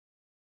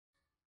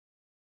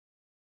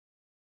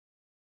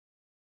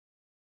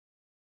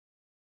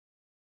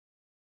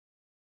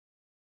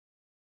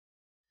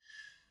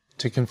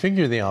To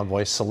configure the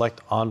Envoy,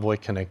 select Envoy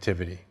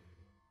Connectivity.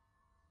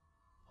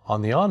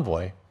 On the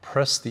Envoy,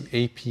 press the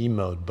AP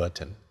Mode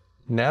button.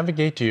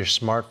 Navigate to your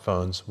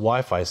smartphone's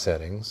Wi-Fi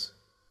settings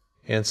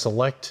and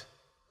select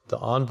the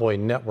Envoy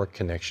network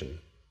connection.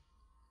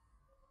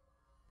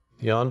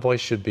 The Envoy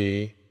should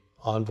be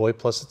Envoy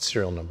plus its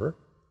serial number.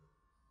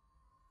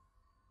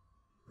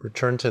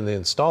 Return to the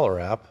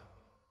installer app.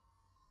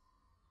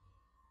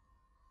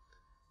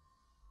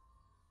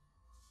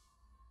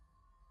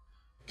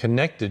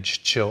 Connected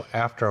should show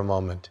after a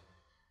moment.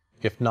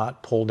 If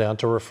not, pull down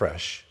to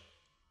refresh.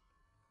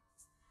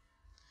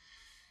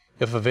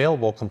 If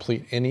available,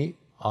 complete any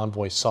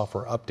Envoy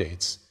software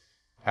updates.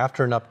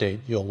 After an update,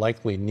 you'll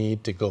likely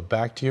need to go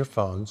back to your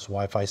phone's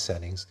Wi-Fi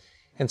settings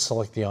and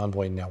select the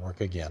Envoy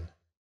network again.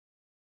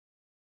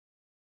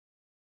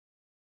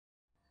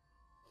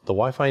 The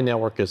Wi-Fi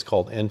network is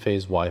called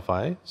Enphase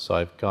Wi-Fi, so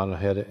I've gone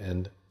ahead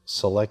and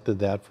selected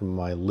that from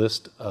my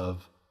list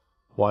of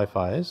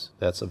Wi-Fis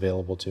that's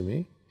available to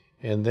me.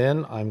 And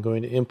then I'm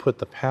going to input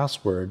the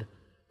password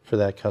for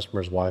that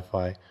customer's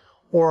Wi-Fi,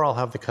 or I'll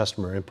have the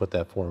customer input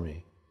that for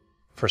me.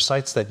 For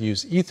sites that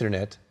use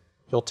Ethernet,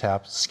 you'll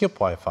tap Skip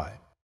Wi-Fi.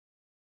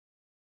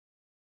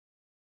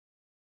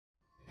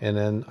 And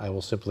then I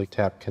will simply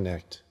tap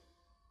Connect.